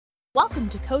Welcome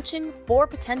to Coaching for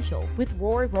Potential with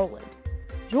Rory Rowland.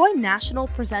 Join national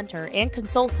presenter and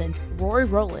consultant Rory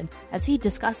Rowland as he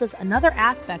discusses another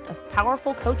aspect of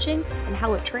powerful coaching and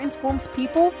how it transforms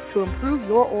people to improve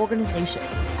your organization.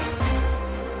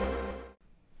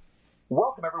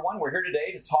 Welcome, everyone. We're here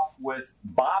today to talk with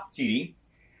Bob Tiede.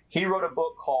 He wrote a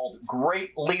book called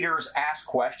Great Leaders Ask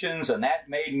Questions, and that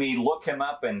made me look him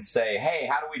up and say, hey,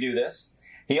 how do we do this?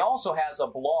 He also has a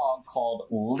blog called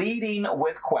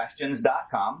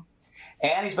leadingwithquestions.com,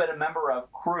 and he's been a member of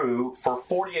Crew for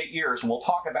 48 years, and we'll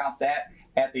talk about that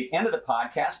at the end of the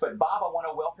podcast. But Bob, I want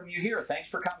to welcome you here. Thanks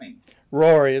for coming.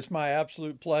 Rory, it's my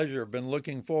absolute pleasure. Been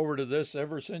looking forward to this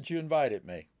ever since you invited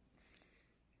me.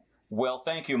 Well,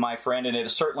 thank you, my friend, and it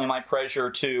is certainly my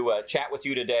pleasure to chat with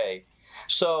you today.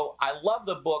 So I love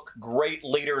the book, Great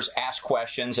Leaders Ask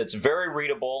Questions. It's very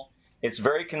readable. It's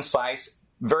very concise,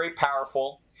 very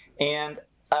powerful. And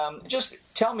just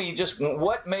tell me,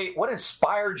 what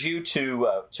inspired you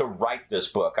to write this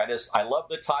book? I love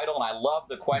the title and I love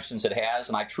the questions it has,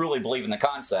 and I truly believe in the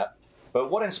concept. But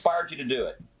what inspired you to do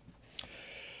it?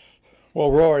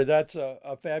 Well, Rory, that's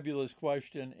a fabulous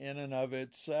question in and of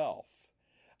itself.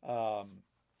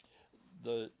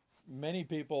 Many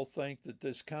people think that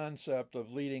this concept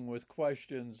of leading with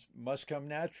questions must come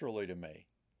naturally to me.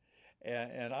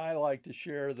 And I like to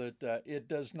share that it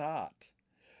does not.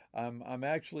 I'm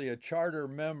actually a charter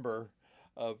member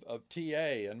of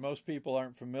TA, and most people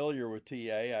aren't familiar with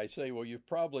TA. I say, well, you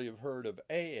probably have heard of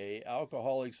AA,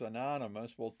 Alcoholics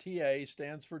Anonymous. Well, TA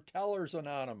stands for Tellers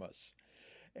Anonymous.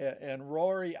 And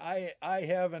Rory, I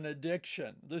have an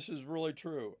addiction. This is really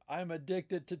true. I'm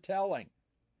addicted to telling.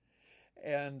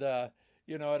 And,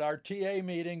 at our TA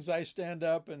meetings, I stand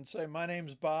up and say, my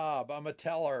name's Bob. I'm a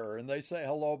teller. And they say,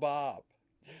 hello, Bob.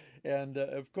 And,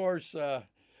 of course,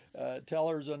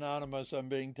 Tellers Anonymous, I'm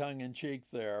being tongue-in-cheek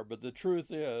there. But the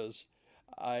truth is,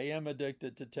 I am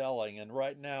addicted to telling. And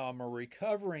right now, I'm a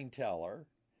recovering teller.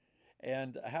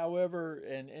 And however,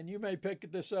 and you may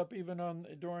pick this up even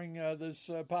during this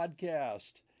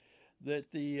podcast,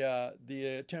 that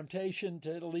the temptation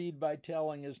to lead by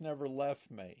telling has never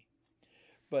left me.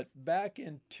 But back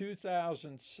in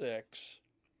 2006,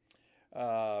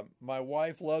 my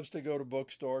wife loves to go to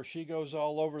bookstores. She goes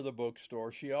all over the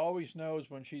bookstore. She always knows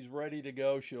when she's ready to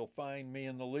go, she'll find me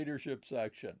in the leadership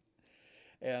section.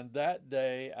 And that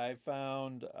day, I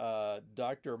found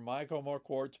Dr. Michael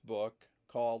Marquardt's book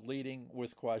called Leading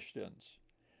with Questions.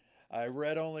 I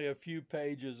read only a few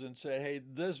pages and said, hey,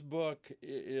 this book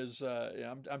is,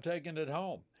 I'm taking it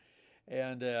home.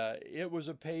 And it was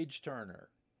a page turner.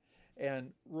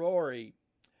 And Rory,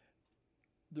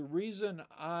 the reason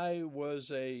I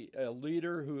was a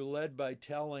leader who led by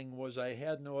telling was I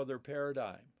had no other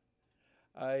paradigm.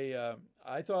 I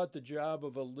thought the job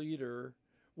of a leader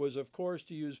was, of course,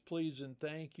 to use please and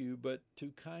thank you, but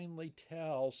to kindly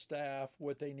tell staff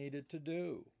what they needed to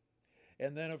do.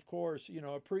 And then, of course,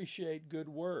 appreciate good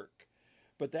work.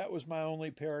 But that was my only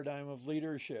paradigm of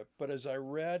leadership. But as I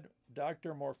read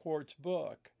Dr. Marquardt's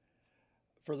book,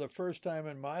 for the first time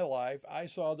in my life, I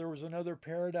saw there was another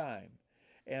paradigm.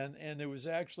 And it was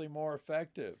actually more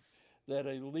effective, that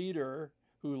a leader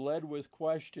who led with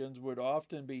questions would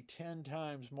often be 10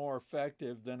 times more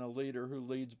effective than a leader who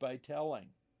leads by telling.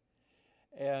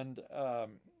 And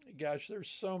there's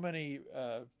so many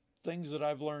things that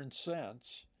I've learned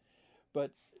since.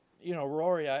 But,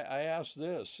 Rory, I ask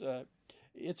this.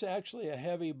 It's actually a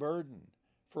heavy burden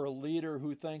for a leader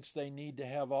who thinks they need to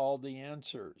have all the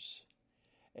answers.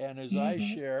 And as I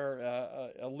share,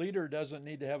 a leader doesn't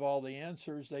need to have all the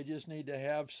answers. They just need to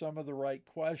have some of the right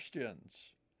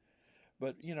questions.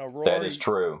 But, Rory, that is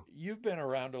true. You've been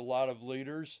around a lot of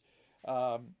leaders.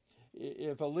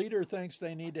 If a leader thinks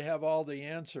they need to have all the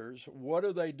answers, what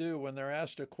do they do when they're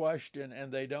asked a question and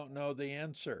they don't know the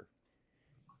answer?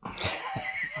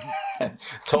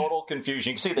 Total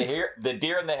confusion. You can see the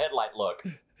deer in the headlight look.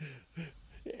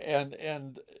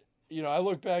 And I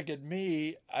look back at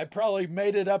me, I probably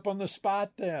made it up on the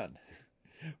spot then.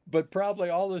 But probably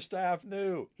all the staff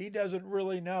knew. He doesn't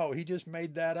really know. He just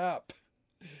made that up.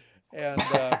 And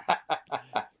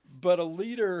but a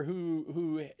leader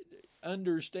who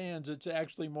understands it's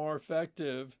actually more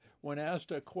effective when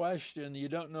asked a question you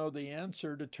don't know the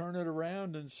answer to turn it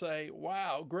around and say,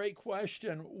 wow, great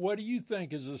question. What do you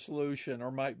think is the solution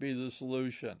or might be the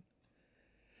solution?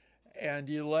 And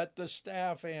you let the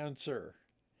staff answer.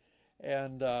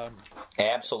 And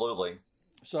absolutely.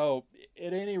 So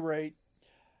at any rate,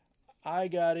 I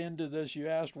got into this. You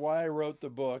asked why I wrote the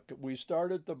book. We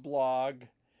started the blog,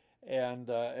 and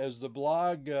as the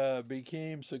blog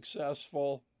became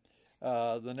successful,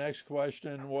 the next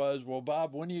question was, well,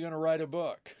 Bob, when are you going to write a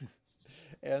book?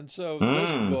 And so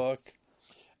this book,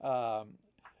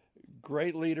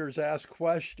 Great Leaders Ask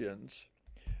Questions,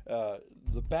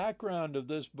 the background of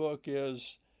this book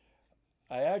is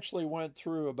I actually went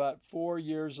through about 4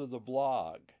 years of the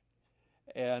blog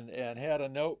and had a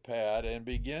notepad and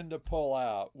began to pull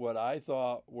out what I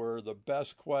thought were the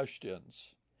best questions.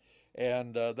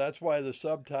 And that's why the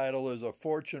subtitle is a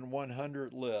Fortune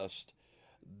 100 list.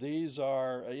 These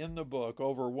are, in the book,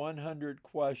 over 100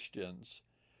 questions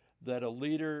that a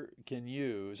leader can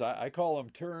use. I call them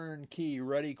turnkey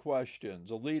ready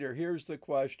questions. A leader hears the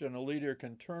question, a leader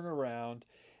can turn around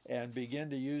and begin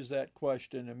to use that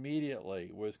question immediately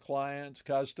with clients,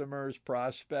 customers,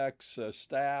 prospects,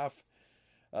 staff,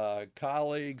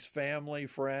 colleagues, family,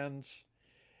 friends,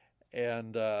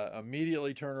 and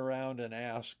immediately turn around and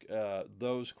ask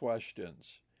those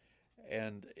questions.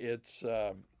 And it's,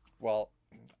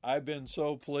 I've been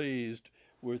so pleased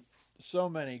with so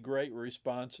many great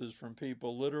responses from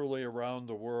people literally around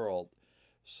the world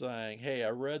saying, hey, I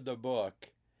read the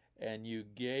book and you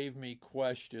gave me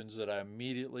questions that I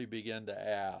immediately began to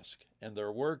ask, and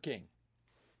they're working.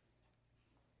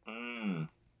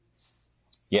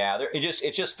 Yeah,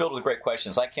 it's just filled with great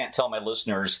questions. I can't tell my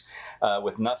listeners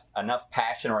with enough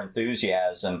passion or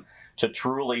enthusiasm to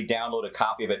truly download a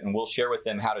copy of it, and we'll share with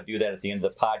them how to do that at the end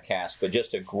of the podcast. But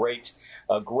just a great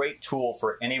tool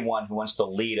for anyone who wants to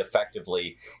lead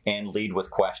effectively and lead with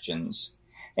questions.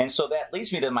 And so that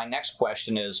leads me to my next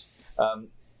question: is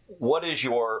what is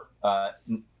your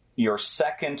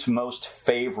second most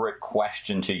favorite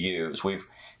question to use?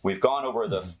 We've gone over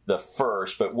the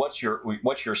first, but what's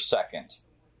your second?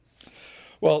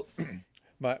 Well,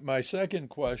 my second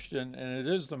question, and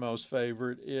it is the most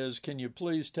favorite, is can you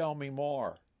please tell me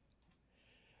more?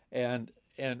 And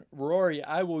Rory,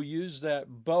 I will use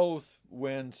that both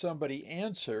when somebody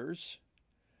answers,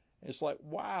 it's like,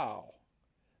 wow,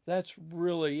 that's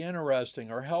really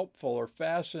interesting or helpful or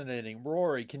fascinating.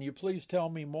 Rory, can you please tell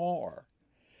me more?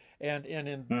 And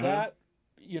in that,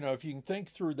 if you can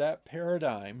think through that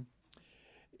paradigm,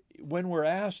 when we're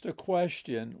asked a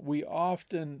question, we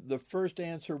often, the first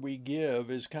answer we give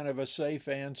is kind of a safe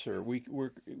answer.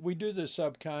 We do this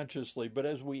subconsciously, but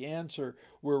as we answer,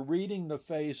 we're reading the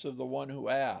face of the one who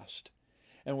asked.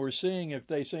 And we're seeing if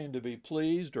they seem to be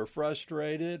pleased or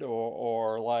frustrated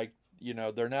or like,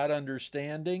 they're not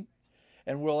understanding.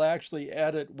 And we'll actually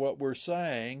edit what we're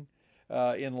saying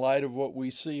in light of what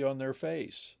we see on their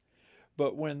face.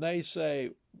 But when they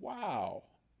say, wow,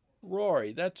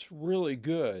 Rory, that's really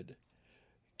good.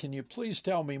 Can you please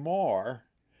tell me more?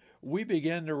 We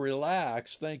begin to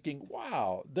relax thinking,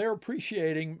 wow, they're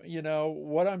appreciating,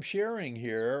 what I'm sharing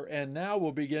here. And now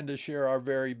we'll begin to share our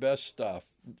very best stuff,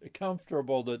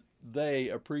 comfortable that they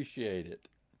appreciate it.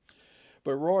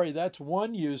 But Rory, that's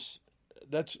one use.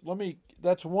 That's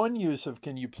one use of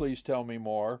can you please tell me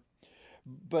more?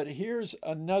 But here's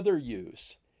another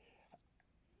use.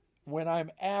 When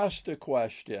I'm asked a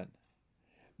question,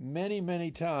 many,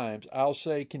 many times I'll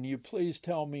say, can you please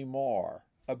tell me more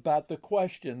about the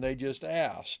question they just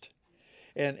asked?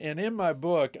 And in my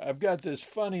book, I've got this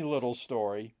funny little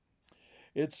story.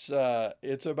 It's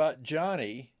about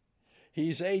Johnny.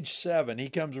 He's age 7. He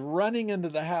comes running into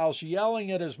the house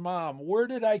yelling at his mom, where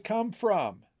did I come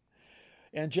from?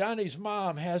 And Johnny's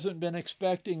mom hasn't been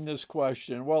expecting this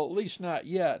question. Well, at least not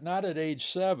yet, not at age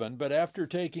 7, but after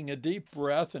taking a deep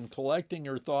breath and collecting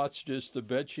her thoughts just a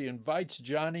bit, she invites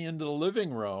Johnny into the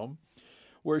living room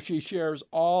where she shares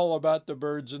all about the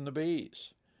birds and the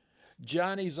bees.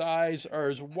 Johnny's eyes are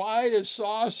as wide as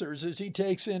saucers as he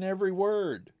takes in every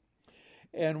word.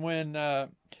 And when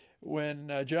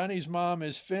Johnny's mom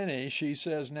is finished, she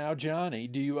says, now, Johnny,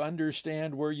 do you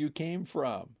understand where you came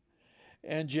from?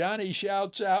 And Johnny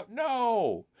shouts out,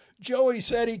 no, Joey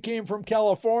said he came from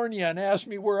California and asked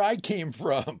me where I came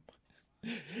from.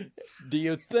 Do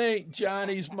you think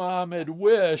Johnny's mom had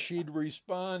wished she'd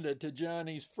responded to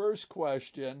Johnny's first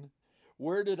question,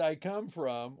 where did I come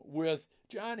from, with,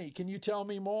 Johnny, can you tell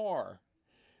me more?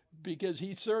 Because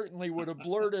he certainly would have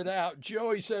blurted out,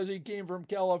 Joey says he came from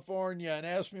California and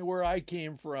asked me where I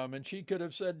came from. And she could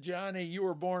have said, Johnny, you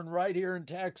were born right here in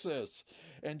Texas.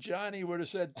 And Johnny would have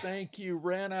said, thank you,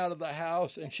 ran out of the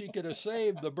house, and she could have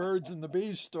saved the birds and the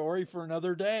bees story for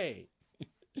another day.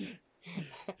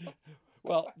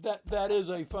 Well, that is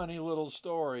a funny little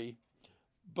story,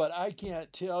 but I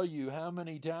can't tell you how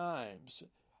many times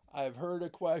I've heard a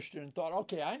question and thought,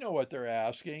 okay, I know what they're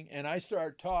asking, and I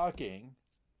start talking.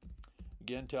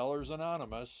 Again, teller's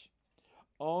anonymous.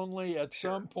 Only at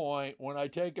some point when I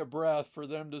take a breath for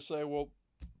them to say, well,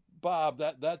 Bob,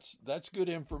 that's good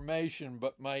information,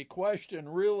 but my question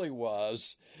really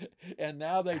was, and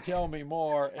now they tell me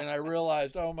more, and I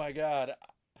realized, oh my God,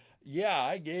 yeah,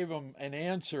 I gave them an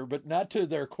answer, but not to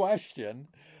their question.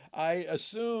 I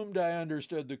assumed I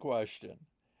understood the question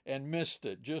and missed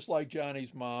it, just like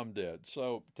Johnny's mom did.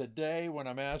 So today, when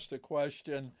I'm asked a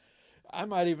question, I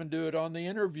might even do it on the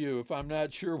interview if I'm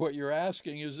not sure what you're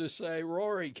asking, is to say,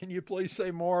 Rory, can you please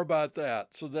say more about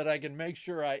that so that I can make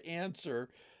sure I answer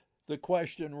the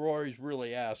question Rory's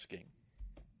really asking.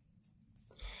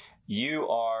 You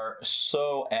are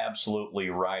so absolutely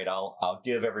right. I'll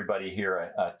give everybody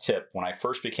here a tip. When I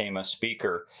first became a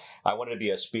speaker, I wanted to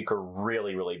be a speaker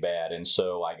really, really bad. And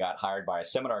so I got hired by a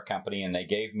seminar company, and they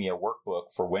gave me a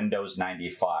workbook for Windows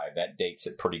 95. That dates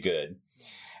it pretty good.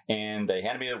 And they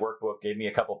handed me the workbook, gave me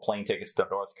a couple plane tickets to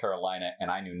North Carolina, and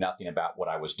I knew nothing about what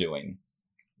I was doing.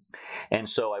 And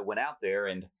so I went out there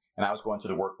and I was going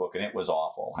through the workbook, and it was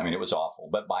awful. I mean, it was awful.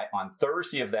 But on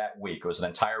Thursday of that week, it was an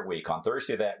entire week, on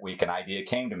Thursday of that week, an idea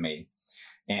came to me.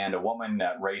 And a woman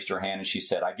raised her hand, and she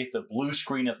said, I get the blue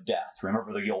screen of death.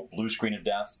 Remember the old blue screen of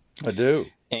death? I do.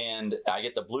 And I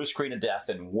get the blue screen of death,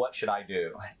 and what should I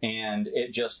do? And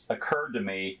it just occurred to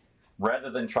me,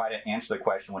 rather than try to answer the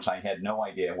question, which I had no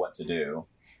idea what to do,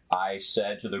 I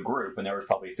said to the group, and there was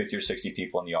probably 50 or 60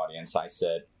 people in the audience, I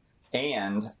said,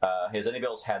 has anybody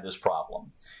else had this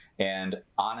problem? And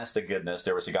honest to goodness,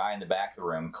 there was a guy in the back of the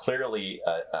room, clearly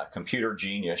a computer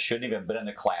genius, shouldn't even have been in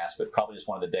the class, but probably just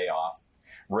wanted the day off,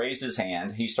 raised his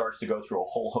hand. He starts to go through a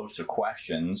whole host of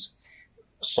questions,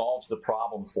 solves the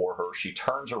problem for her. She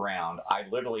turns around. I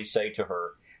literally say to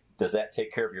her, does that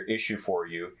take care of your issue for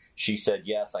you? She said,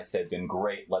 yes. I said, then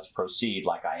great, let's proceed,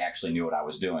 like I actually knew what I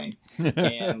was doing.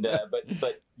 And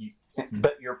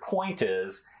but your point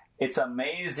is, it's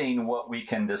amazing what we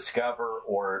can discover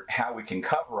or how we can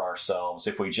cover ourselves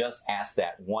if we just ask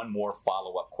that one more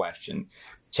follow-up question.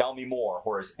 Tell me more,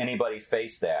 or has anybody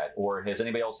faced that, or has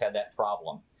anybody else had that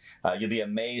problem? You'll be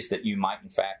amazed that you might, in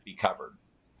fact, be covered.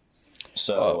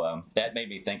 So that made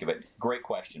me think of it. Great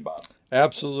question, Bob.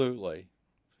 Absolutely.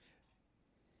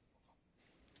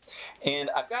 And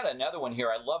I've got another one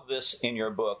here. I love this in your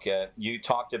book. You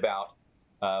talked about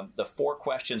the 4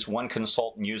 questions one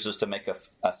consultant uses to make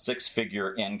a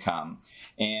six-figure income.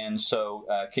 And so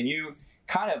can you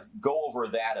kind of go over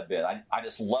that a bit? I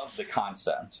just love the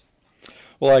concept.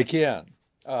 Well, I can.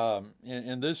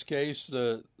 In this case,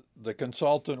 the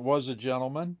consultant was a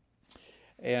gentleman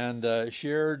and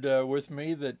shared with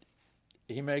me that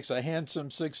he makes a handsome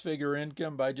six-figure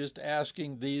income by just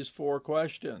asking these 4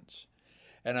 questions.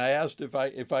 And I asked if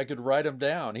I could write them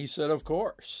down. He said, of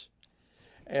course.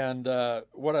 And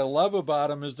what I love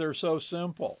about them is they're so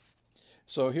simple.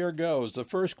 So here goes. The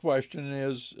first question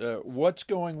is, what's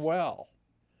going well?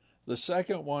 The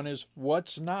second one is,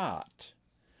 what's not?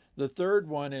 The third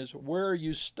one is, where are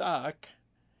you stuck?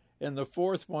 And the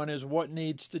fourth one is, what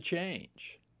needs to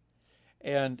change?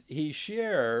 And he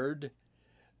shared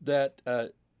that,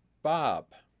 Bob,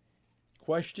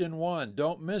 question 1,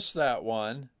 don't miss that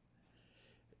one.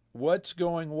 What's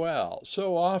going well?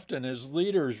 So often as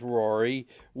leaders, Rory,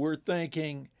 we're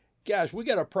thinking, gosh, we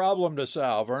got a problem to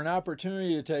solve or an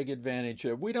opportunity to take advantage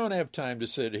of. We don't have time to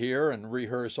sit here and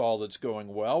rehearse all that's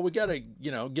going well. We got to,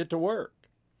 get to work.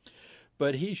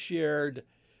 But he shared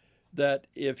that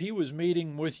if he was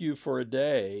meeting with you for a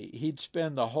day, he'd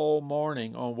spend the whole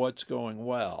morning on what's going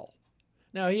well.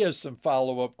 Now, he has some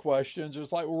follow-up questions.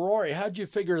 It's like, Rory, how'd you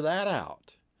figure that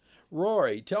out?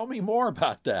 Rory, tell me more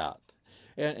about that.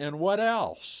 And what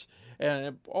else?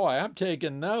 And boy, I'm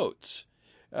taking notes.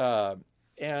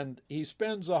 And he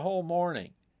spends the whole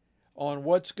morning on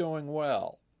what's going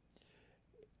well.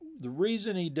 The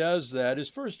reason he does that is,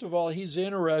 first of all, he's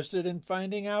interested in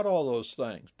finding out all those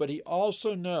things. But he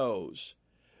also knows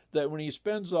that when he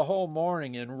spends the whole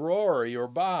morning and Rory or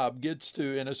Bob gets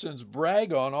to, in a sense,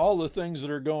 brag on all the things that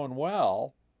are going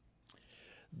well,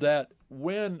 that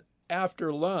when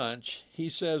after lunch he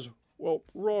says, well,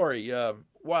 Rory,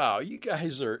 wow, you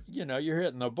guys are, you're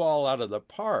hitting the ball out of the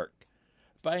park.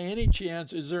 By any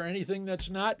chance, is there anything that's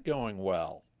not going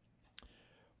well?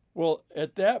 Well,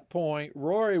 at that point,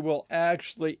 Rory will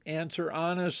actually answer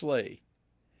honestly,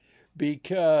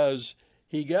 because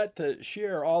he got to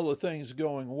share all the things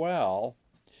going well.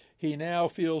 He now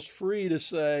feels free to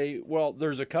say, well,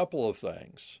 there's a couple of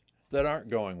things that aren't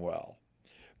going well.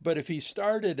 But if he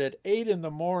started at 8 in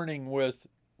the morning with,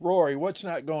 Rory, what's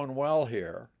not going well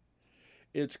here?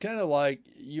 It's kind of like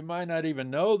you might not even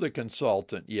know the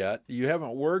consultant yet. You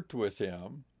haven't worked with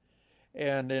him.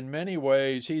 And in many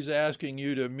ways, he's asking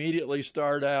you to immediately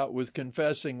start out with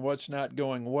confessing what's not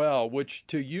going well, which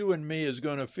to you and me is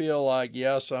going to feel like,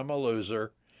 yes, I'm a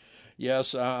loser.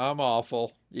 Yes, I'm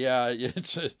awful. Yeah,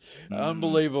 it's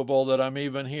unbelievable that I'm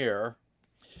even here.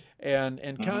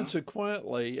 And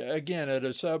consequently, again, at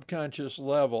a subconscious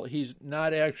level, he's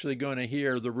not actually going to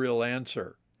hear the real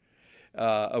answer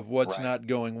of what's not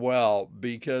going well,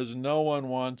 because no one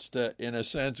wants to, in a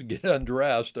sense, get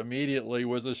undressed immediately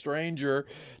with a stranger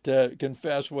to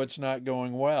confess what's not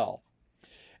going well.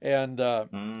 And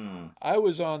I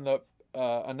was on the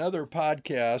another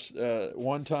podcast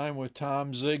one time with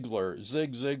Tom Ziglar,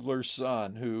 Zig Ziglar's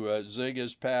son, who Zig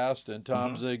has passed, and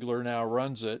Tom Ziglar now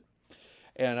runs it.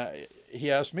 And he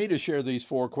asked me to share these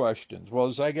 4 questions. Well,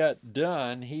 as I got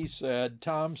done,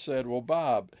 Tom said, well,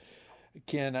 Bob,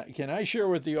 can I share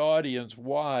with the audience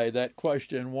why that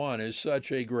question 1 is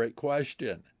such a great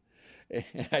question?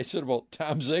 And I said, well,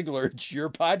 Tom Ziglar, it's your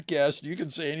podcast. You can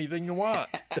say anything you want.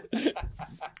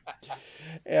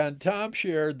 And Tom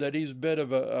shared that he's a bit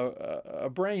of a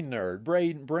brain nerd,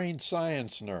 brain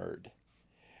science nerd.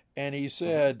 And he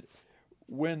said,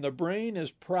 when the brain is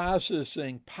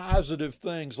processing positive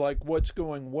things like what's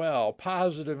going well,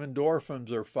 positive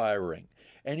endorphins are firing.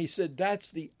 And he said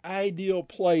that's the ideal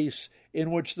place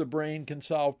in which the brain can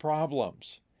solve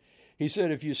problems. He said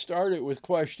if you start it with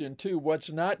question 2,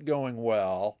 what's not going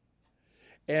well,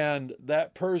 and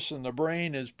that person, the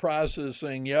brain, is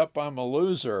processing, yep, I'm a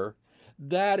loser,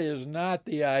 that is not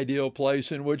the ideal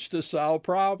place in which to solve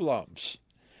problems.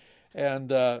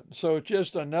 And so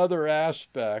just another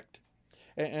aspect.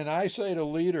 And I say to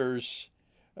leaders,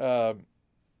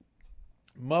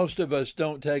 most of us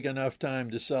don't take enough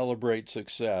time to celebrate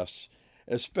success,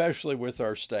 especially with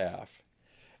our staff.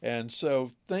 And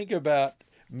so think about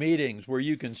meetings where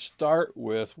you can start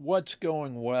with what's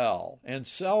going well and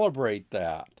celebrate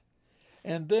that,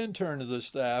 and then turn to the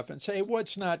staff and say,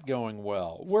 what's not going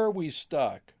well? Where are we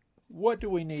stuck? What do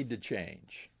we need to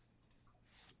change?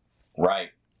 Right.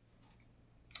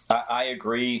 I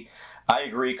agree. I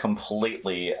agree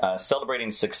completely.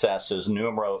 Celebrating success is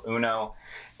numero uno.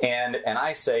 And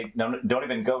I say, don't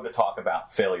even go to talk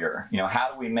about failure.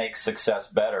 How do we make success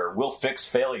better? We'll fix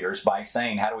failures by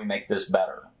saying, how do we make this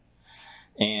better?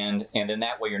 And in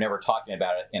that way, you're never talking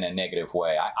about it in a negative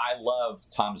way. I love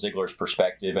Tom Ziglar's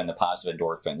perspective and the positive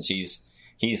endorphins.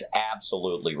 He's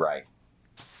absolutely right.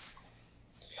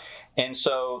 And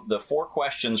so the 4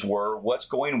 questions were, what's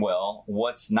going well,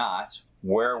 what's not,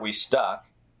 where are we stuck,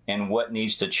 and what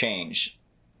needs to change.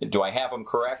 Do I have them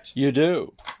correct? You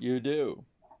do.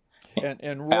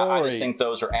 And Rory, I just think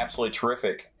those are absolutely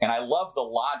terrific. And I love the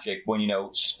logic when,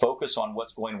 focus on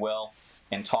what's going well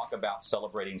and talk about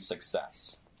celebrating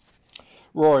success.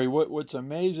 Rory, what's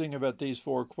amazing about these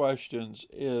 4 questions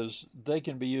is they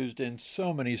can be used in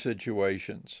so many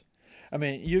situations. I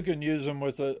mean, you can use them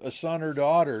with a son or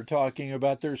daughter talking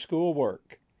about their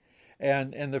schoolwork.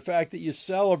 And the fact that you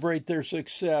celebrate their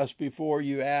success before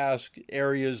you ask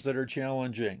areas that are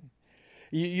challenging.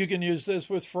 You can use this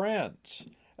with friends,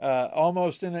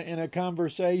 almost in a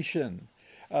conversation.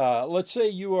 Let's say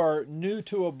you are new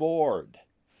to a board,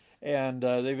 and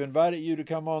they've invited you to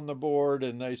come on the board,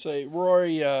 and they say,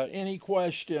 Rory, any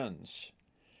questions?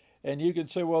 And you can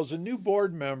say, well, as a new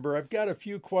board member, I've got a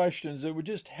few questions that would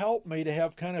just help me to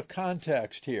have kind of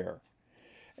context here.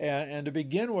 And to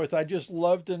begin with, I'd just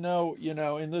love to know,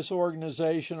 in this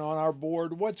organization on our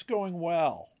board, what's going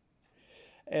well.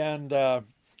 And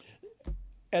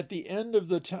at the end of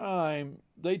the time,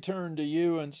 they turn to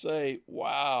you and say,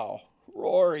 wow,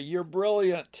 Rory, you're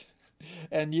brilliant.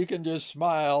 And you can just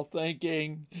smile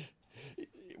thinking,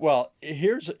 well,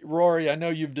 here's, Rory, I know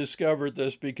you've discovered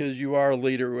this because you are a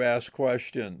leader who asks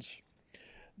questions.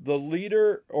 The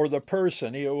leader or the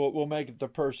person, we'll make it the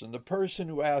person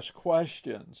who asks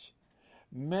questions,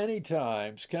 many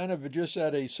times, kind of just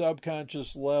at a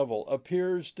subconscious level,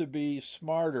 appears to be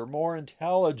smarter, more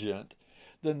intelligent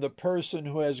than the person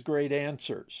who has great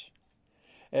answers.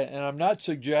 And I'm not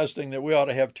suggesting that we ought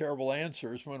to have terrible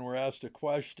answers when we're asked a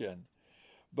question,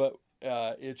 but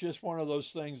it's just one of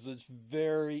those things that's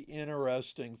very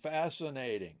interesting,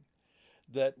 fascinating.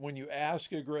 That when you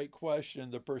ask a great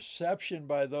question, the perception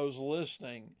by those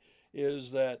listening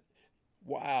is that,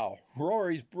 wow,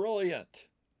 Rory's brilliant.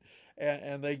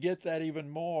 And they get that even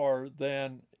more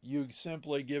than you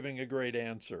simply giving a great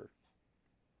answer.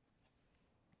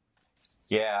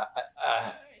 Yeah,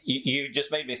 you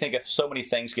just made me think of so many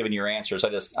things given your answers.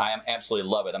 I absolutely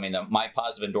love it. I mean, my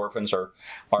positive endorphins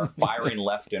are firing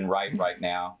left and right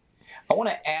now. I want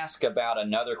to ask about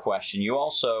another question. You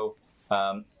also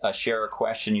share a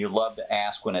question you love to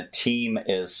ask when a team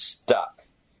is stuck.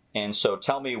 And so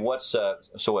tell me you've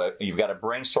got a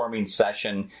brainstorming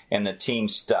session and the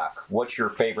team's stuck. What's your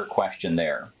favorite question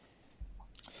there?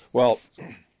 Well,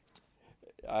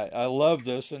 I love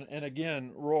this. And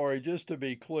again, Rory, just to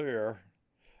be clear,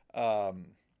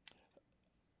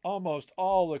 almost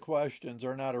all the questions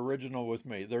are not original with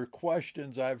me. They're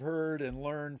questions I've heard and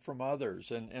learned from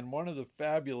others. And one of the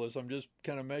fabulous, I'm just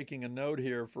kind of making a note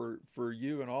here for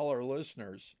you and all our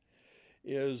listeners,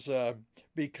 is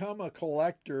become a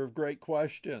collector of great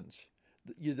questions.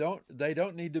 They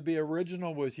don't need to be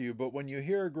original with you, but when you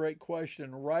hear a great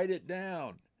question, write it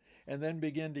down and then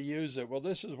begin to use it. Well,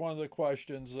 this is one of the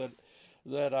questions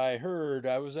that I heard.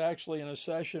 I was actually in a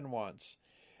session once,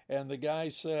 and the guy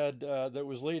said that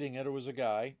was leading it was a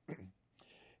guy.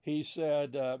 He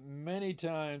said many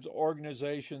times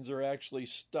organizations are actually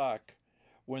stuck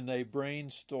when they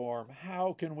brainstorm,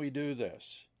 how can we do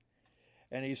this?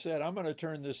 And he said, I'm going to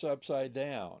turn this upside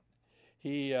down.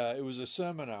 It was a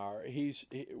seminar.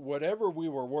 Whatever we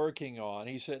were working on,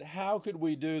 he said, how could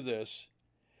we do this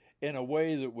in a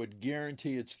way that would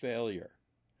guarantee its failure?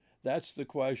 That's the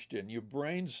question. You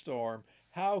brainstorm,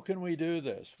 how can we do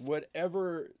this?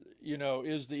 Whatever,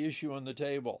 is the issue on the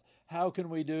table, how can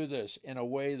we do this in a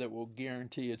way that will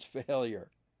guarantee its failure?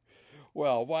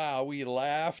 Well, wow, we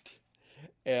laughed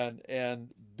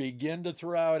and began to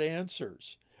throw out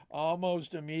answers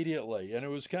almost immediately. And it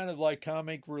was kind of like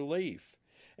comic relief.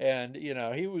 And,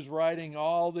 he was writing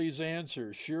all these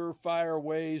answers, surefire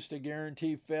ways to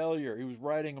guarantee failure. He was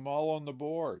writing them all on the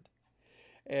board.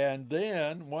 And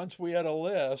then once we had a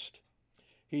list,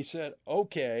 he said,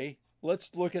 okay,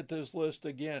 let's look at this list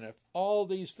again. If all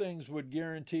these things would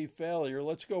guarantee failure,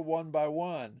 let's go one by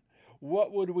one.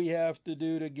 What would we have to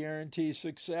do to guarantee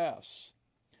success?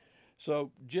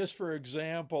 So just for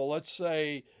example, let's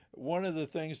say one of the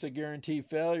things to guarantee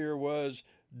failure was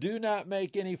do not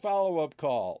make any follow-up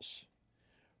calls.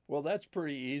 Well, that's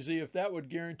pretty easy. If that would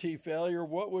guarantee failure,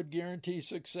 what would guarantee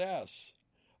success?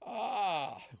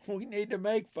 We need to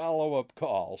make follow-up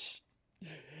calls.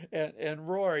 And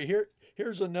Rory,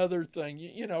 here's another thing.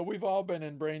 We've all been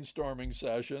in brainstorming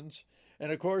sessions.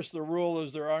 And of course, the rule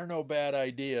is there are no bad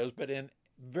ideas, but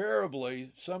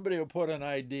invariably somebody will put an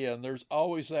idea, and there's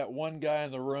always that one guy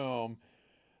in the room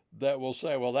that will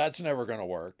say, well, that's never going to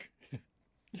work.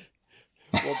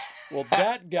 well,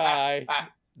 that guy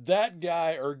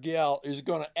or gal is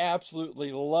going to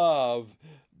absolutely love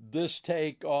this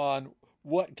take on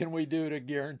what can we do to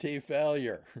guarantee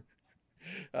failure.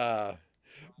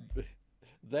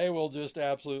 They will just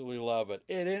absolutely love it.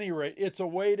 At any rate, it's a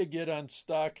way to get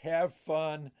unstuck, have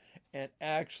fun, and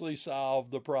actually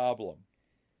solve the problem.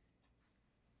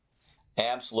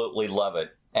 Absolutely love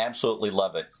it. Absolutely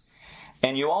love it.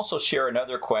 And you also share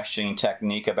another questioning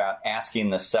technique about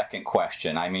asking the second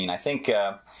question. I think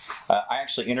I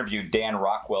actually interviewed Dan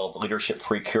Rockwell of Leadership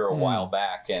Free Cure a while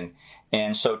back.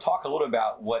 And so talk a little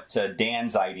about what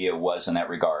Dan's idea was in that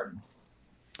regard.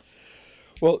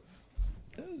 Well,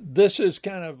 this is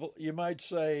kind of, you might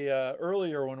say,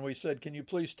 earlier when we said, can you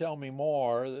please tell me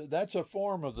more? That's a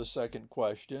form of the second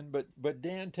question, but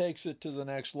Dan takes it to the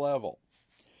next level.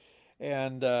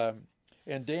 And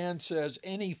Dan says,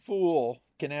 any fool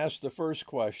can ask the first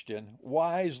question.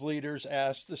 Wise leaders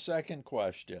ask the second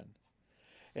question.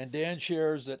 And Dan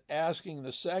shares that asking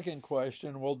the second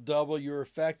question will double your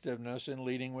effectiveness in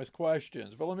leading with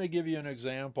questions. But let me give you an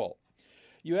example.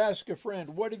 You ask a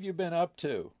friend, what have you been up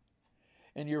to?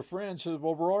 And your friend says,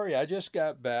 well, Rory, I just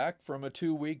got back from a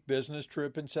 2-week business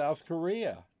trip in South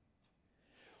Korea.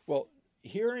 Well,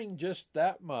 hearing just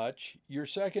that much, your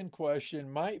second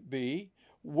question might be,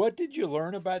 what did you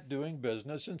learn about doing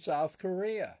business in South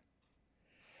Korea?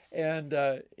 And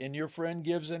your friend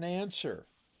gives an answer.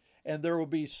 And there will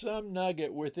be some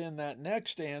nugget within that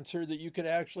next answer that you could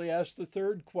actually ask the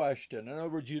third question. In other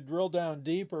words, you drill down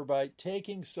deeper by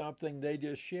taking something they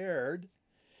just shared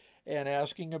and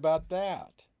asking about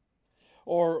that.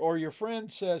 Or your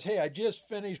friend says, hey, I just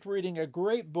finished reading a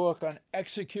great book on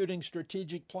executing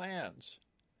strategic plans.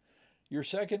 Your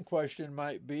second question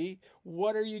might be,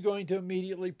 what are you going to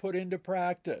immediately put into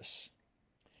practice?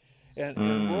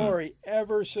 And Rory,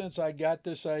 ever since I got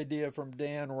this idea from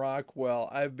Dan Rockwell,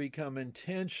 I've become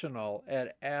intentional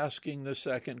at asking the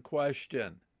second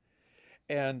question.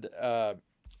 And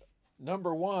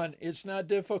number one, it's not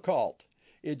difficult.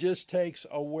 It just takes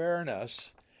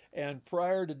awareness. And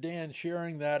prior to Dan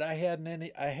sharing that, I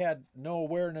had no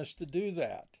awareness to do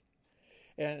that.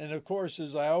 And of course,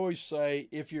 as I always say,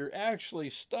 if you're actually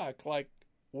stuck, like,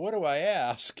 what do I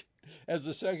ask? As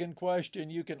the second question,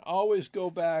 you can always go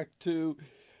back to,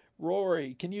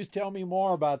 Rory, can you tell me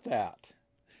more about that?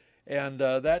 And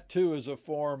that too is a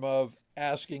form of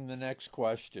asking the next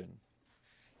question.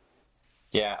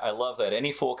 Yeah, I love that.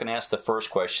 Any fool can ask the first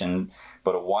question,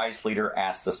 but a wise leader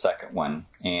asks the second one.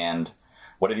 And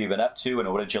what have you been up to,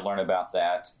 and what did you learn about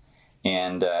that?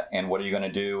 And what are you going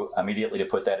to do immediately to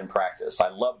put that in practice? I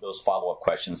love those follow-up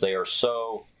questions. They are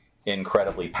so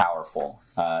incredibly powerful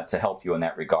to help you in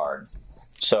that regard.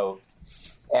 So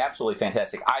absolutely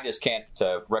fantastic. I just can't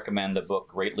recommend the book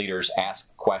Great Leaders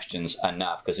Ask Questions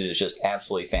enough, because it is just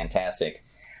absolutely fantastic.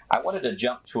 I wanted to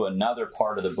jump to another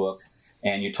part of the book,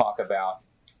 and you talk about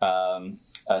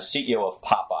a CEO of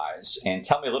Popeyes. And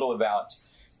tell me a little about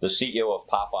the CEO of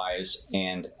Popeyes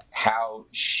and how,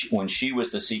 when she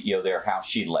was the CEO there, how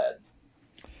she led.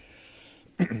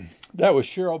 That was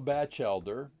Cheryl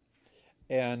Batchelder.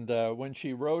 And when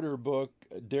she wrote her book,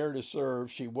 Dare to Serve,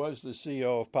 she was the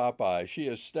CEO of Popeyes. She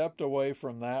has stepped away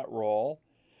from that role.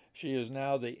 She is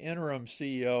now the interim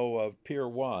CEO of Pier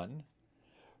 1.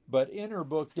 But in her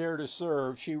book, Dare to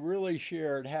Serve, she really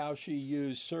shared how she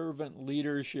used servant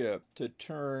leadership to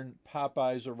turn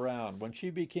Popeyes around. When she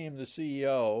became the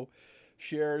CEO,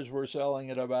 shares were selling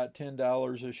at about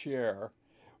 $10 a share.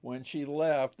 When she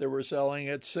left, they were selling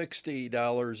at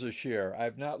 $60 a share.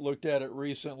 I've not looked at it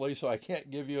recently, so I can't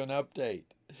give you an update.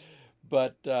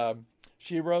 But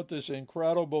she wrote this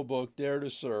incredible book, Dare to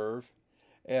Serve,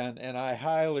 and I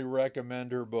highly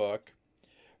recommend her book.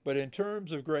 But in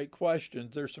terms of great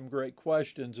questions, there's some great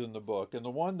questions in the book. And the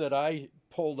one that I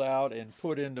pulled out and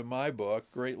put into my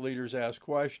book, Great Leaders Ask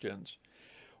Questions,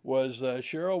 was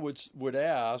Cheryl would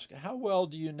ask, how well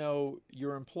do you know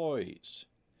your employees?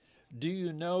 Do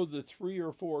you know the 3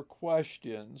 or 4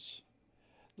 questions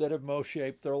that have most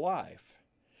shaped their life?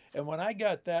 And when I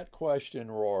got that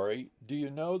question, Rory, do you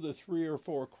know the 3 or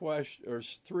 4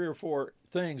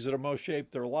 things that have most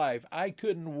shaped their life? I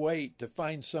couldn't wait to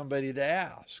find somebody to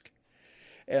ask.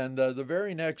 And the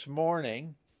very next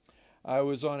morning, I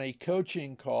was on a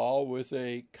coaching call with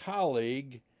a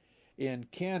colleague in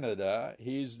Canada.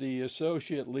 He's the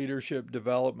Associate Leadership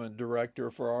Development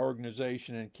Director for our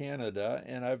organization in Canada,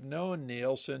 and I've known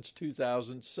Neil since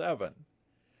 2007.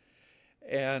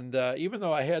 And even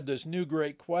though I had this new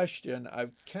great question,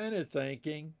 I'm kind of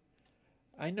thinking,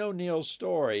 I know Neil's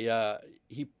story.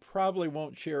 He probably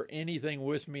won't share anything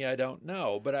with me I don't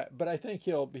know, but I think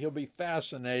he'll be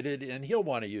fascinated, and he'll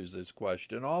want to use this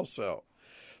question also.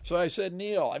 So I said,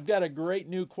 Neil, I've got a great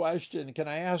new question. Can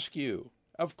I ask you?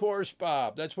 Of course,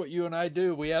 Bob. That's what you and I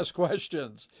do. We ask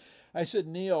questions. I said,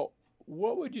 Neil,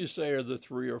 what would you say are the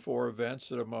 3 or 4 events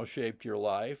that have most shaped your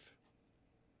life?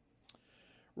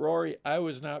 Rory, I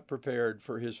was not prepared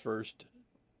for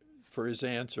his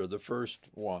answer, the first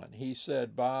one. He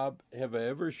said, Bob, have I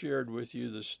ever shared with you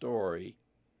the story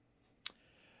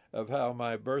of how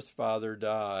my birth father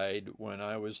died when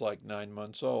I was like 9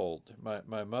 months old?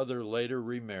 My mother later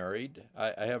remarried.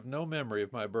 I have no memory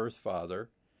of my birth father.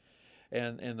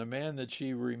 And the man that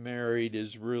she remarried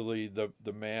is really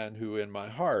the man who in my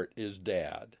heart is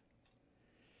Dad.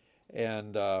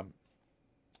 And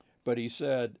but he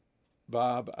said,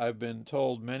 Bob, I've been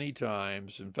told many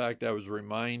times, in fact, I was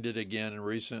reminded again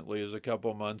recently as a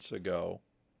couple months ago,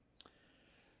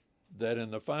 that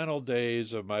in the final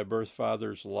days of my birth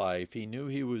father's life, he knew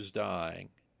he was dying.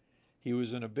 He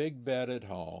was in a big bed at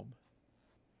home,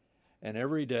 and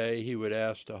every day he would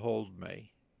ask to hold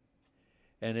me.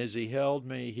 And as he held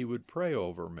me, he would pray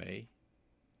over me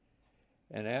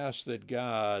and ask that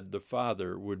God, the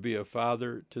Father, would be a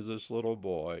father to this little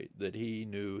boy that he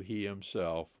knew he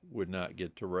himself would not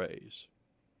get to raise.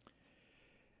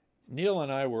 Neil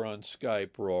and I were on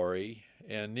Skype, Rory,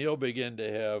 and Neil began to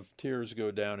have tears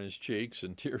go down his cheeks,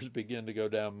 and tears began to go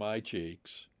down my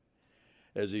cheeks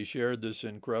as he shared this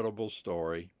incredible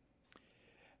story.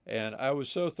 And I was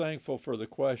so thankful for the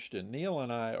question. Neil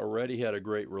and I already had a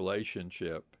great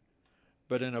relationship,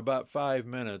 but in about 5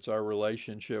 minutes, our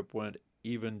relationship went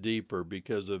even deeper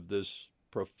because of this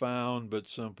profound but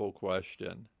simple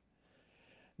question.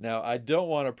 Now, I don't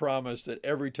want to promise that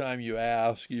every time you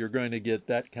ask, you're going to get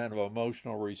that kind of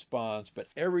emotional response, but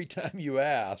every time you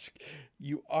ask,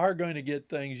 you are going to get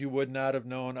things you would not have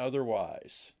known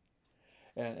otherwise.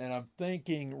 And I'm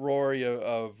thinking, Rory,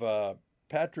 of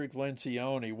Patrick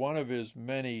Lencioni. One of his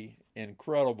many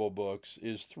incredible books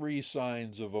is 3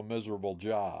 Signs of a Miserable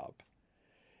Job.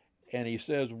 And he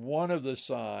says one of the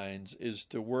signs is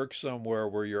to work somewhere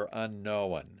where you're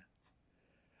unknown.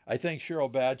 I think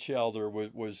Cheryl Batchelder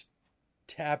was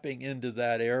tapping into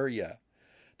that area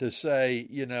to say,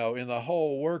 in the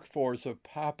whole workforce of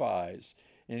Popeyes,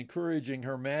 encouraging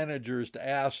her managers to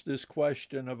ask this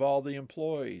question of all the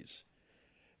employees.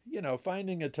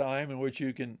 Finding a time in which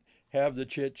you can have the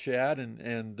chit chat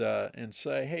and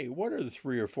say, hey, what are the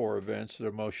 3 or 4 events that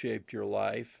have most shaped your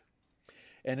life?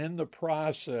 And in the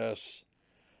process,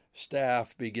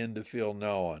 staff begin to feel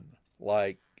known.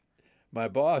 Like, my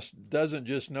boss doesn't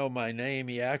just know my name,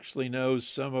 he actually knows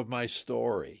some of my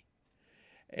story.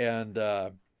 And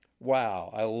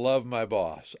wow, I love my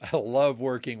boss. I love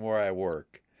working where I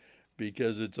work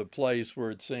because it's a place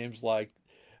where it seems like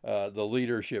the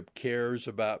leadership cares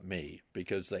about me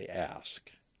because they ask.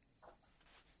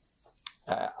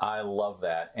 I love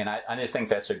that. And I just think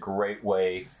that's a great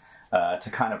way to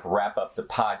kind of wrap up the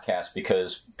podcast,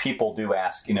 because people do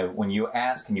ask, when you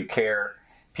ask and you care,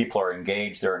 people are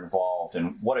engaged, they're involved.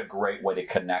 And what a great way to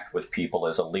connect with people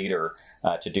as a leader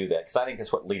to do that. Because I think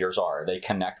that's what leaders are. They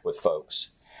connect with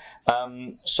folks.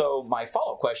 So my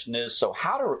follow-up question is, so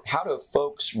how do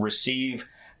folks receive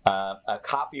a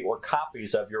copy or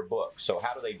copies of your book? So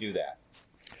how do they do that?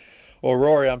 Well,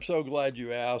 Rory, I'm so glad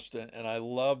you asked, and I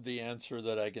love the answer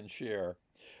that I can share.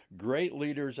 Great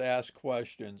Leaders Ask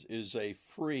Questions is a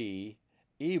free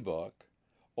ebook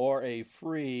or a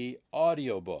free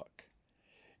audiobook.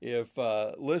 If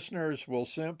listeners will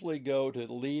simply go to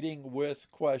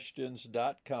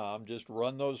leadingwithquestions.com, just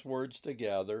run those words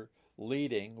together,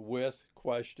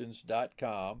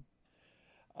 leadingwithquestions.com.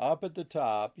 Up at the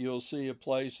top, you'll see a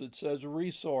place that says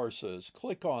resources.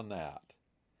 Click on that.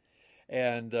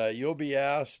 And you'll be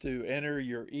asked to enter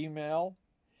your email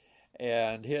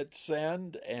and hit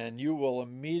send, and you will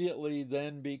immediately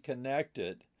then be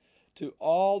connected to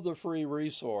all the free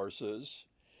resources,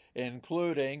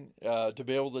 including to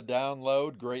be able to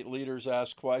download Great Leaders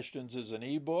Ask Questions as an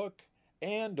ebook,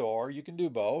 and or you can do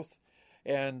both,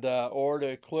 and or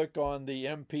to click on the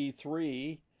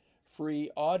MP3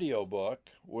 free audiobook,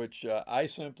 which I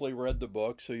simply read the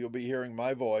book, so you'll be hearing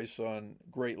my voice on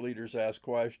Great Leaders Ask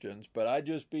Questions, but I'd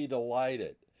just be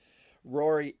delighted.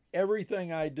 Rory,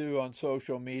 everything I do on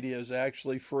social media is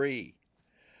actually free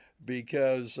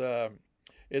because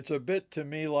it's a bit to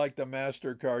me like the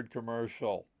MasterCard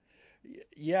commercial.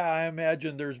 Yeah, I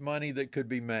imagine there's money that could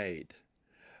be made,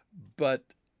 but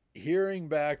hearing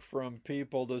back from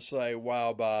people to say,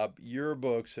 wow, Bob, your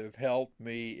books have helped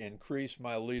me increase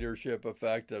my leadership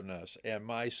effectiveness and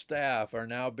my staff are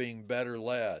now being better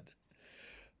led.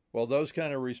 Well, those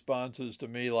kind of responses to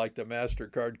me, like the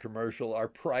MasterCard commercial, are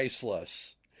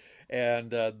priceless.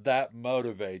 And that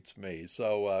motivates me.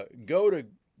 So go to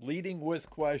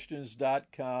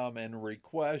leadingwithquestions.com and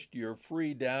request your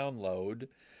free download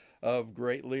of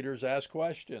Great Leaders Ask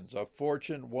Questions, a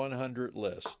Fortune 100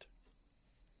 list.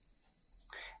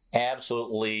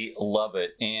 Absolutely love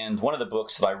it. And one of the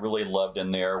books that I really loved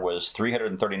in there was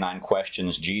 339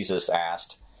 Questions Jesus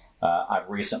Asked. I've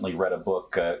recently read a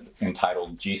book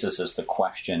entitled Jesus is the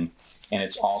Question, and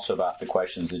it's also about the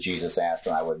questions that Jesus asked,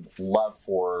 and I would love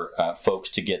for folks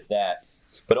to get that.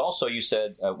 But also we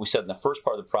said in the first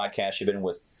part of the podcast, you've been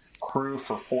with Cru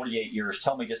for 48 years.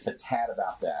 Tell me just a tad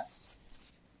about that.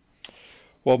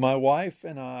 Well, my wife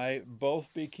and I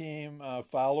both became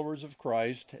followers of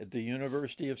Christ at the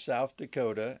University of South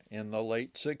Dakota in the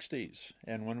late 60s.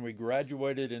 And when we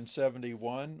graduated in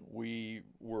 71, we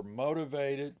were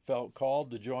motivated, felt called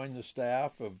to join the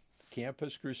staff of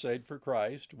Campus Crusade for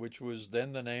Christ, which was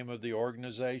then the name of the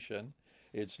organization.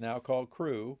 It's now called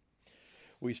Cru.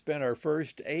 We spent our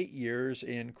first 8 years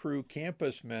in Cru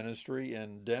campus ministry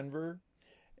in Denver,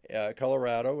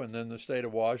 Colorado, and then the state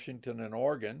of Washington and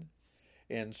Oregon.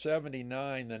 In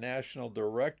 79, the national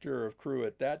director of Cru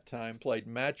at that time played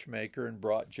matchmaker and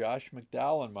brought Josh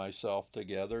McDowell and myself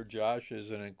together. Josh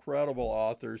is an incredible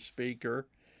author, speaker,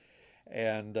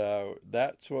 and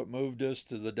that's what moved us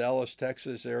to the Dallas,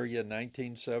 Texas area in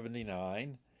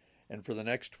 1979. And for the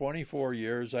next 24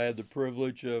 years, I had the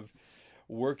privilege of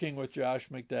working with Josh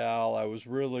McDowell. I was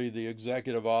really the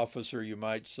executive officer, you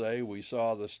might say. We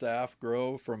saw the staff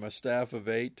grow from a staff of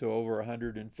 8 to over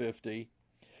 150.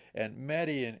 And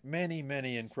many,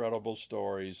 many incredible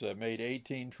stories. Made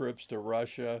 18 trips to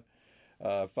Russia,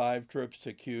 5 trips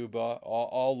to Cuba,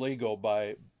 all legal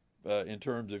by in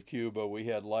terms of Cuba. We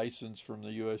had license from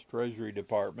the U.S. Treasury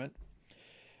Department.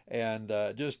 And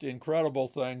just incredible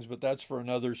things, but that's for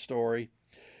another story.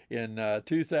 In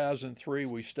 2003,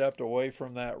 we stepped away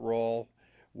from that role.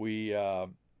 We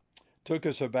took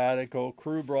a sabbatical.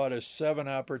 Cru brought us 7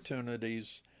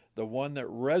 opportunities. The one that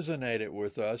resonated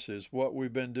with us is what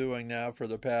we've been doing now for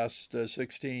the past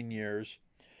 16 years,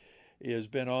 has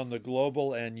been on the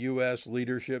global and U.S.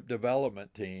 leadership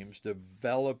development teams,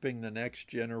 developing the next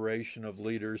generation of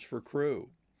leaders for Cru.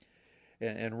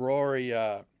 And Rory,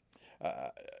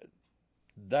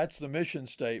 that's the mission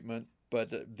statement,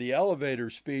 but the elevator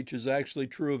speech is actually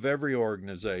true of every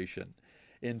organization.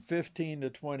 In 15 to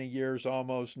 20 years,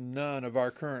 almost none of our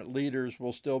current leaders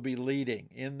will still be leading.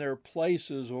 In their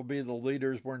places will be the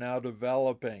leaders we're now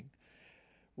developing.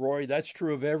 Roy, that's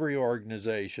true of every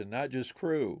organization, not just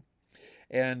Cru.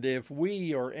 And if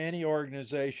we or any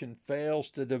organization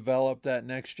fails to develop that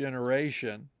next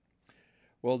generation,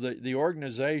 well, the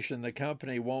organization, the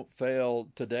company won't fail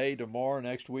today, tomorrow,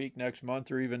 next week, next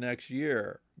month, or even next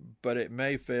year, but it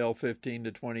may fail 15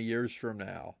 to 20 years from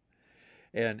now.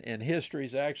 And history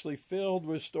is actually filled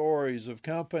with stories of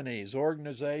companies,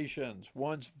 organizations,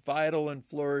 once vital and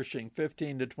flourishing,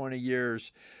 15 to 20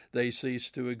 years, they cease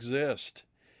to exist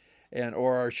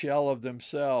or are a shell of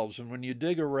themselves. And when you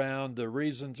dig around, the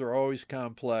reasons are always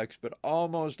complex, but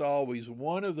almost always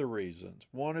one of the reasons,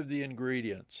 one of the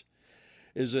ingredients,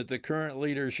 is that the current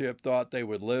leadership thought they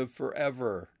would live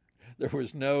forever. There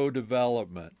was no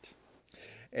development.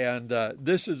 And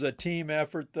this is a team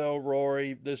effort, though,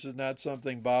 Rory. This is not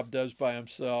something Bob does by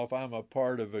himself. I'm a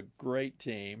part of a great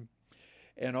team.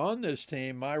 And on this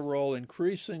team, my role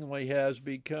increasingly has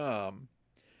become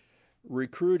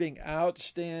recruiting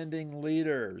outstanding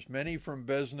leaders, many from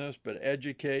business, but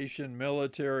education,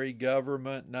 military,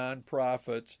 government,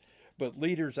 nonprofits, but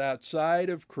leaders outside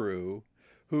of Cru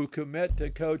who commit to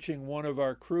coaching one of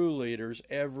our Cru leaders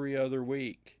every other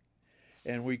week.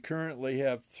 And we currently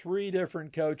have 3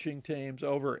 different coaching teams,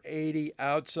 over 80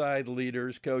 outside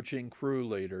leaders coaching Cru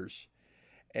leaders.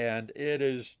 And it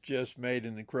has just made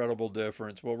an incredible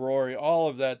difference. Well, Rory, all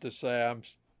of that to say, I'm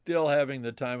still having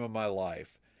the time of my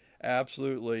life.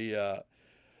 Absolutely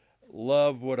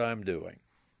love what I'm doing.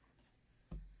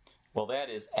 Well, that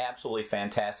is absolutely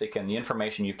fantastic. And the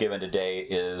information you've given today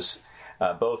is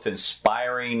both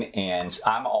inspiring, and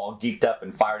I'm all geeked up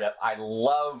and fired up. I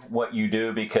love what you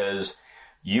do because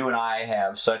you and I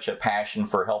have such a passion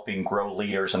for helping grow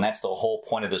leaders, and that's the whole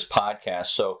point of this podcast.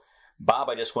 So,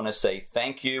 Bob, I just want to say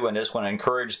thank you, and I just want to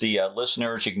encourage the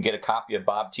listeners. You can get a copy of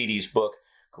Bob Tiede book,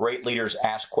 Great Leaders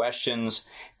Ask Questions,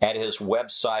 at his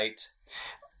website,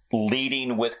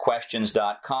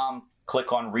 leadingwithquestions.com.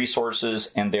 Click on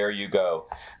resources, and there you go.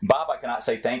 Bob, I cannot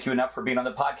say thank you enough for being on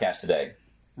the podcast today.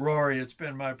 Rory, it's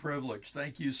been my privilege.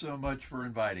 Thank you so much for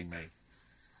inviting me.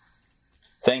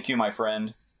 Thank you, my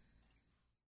friend.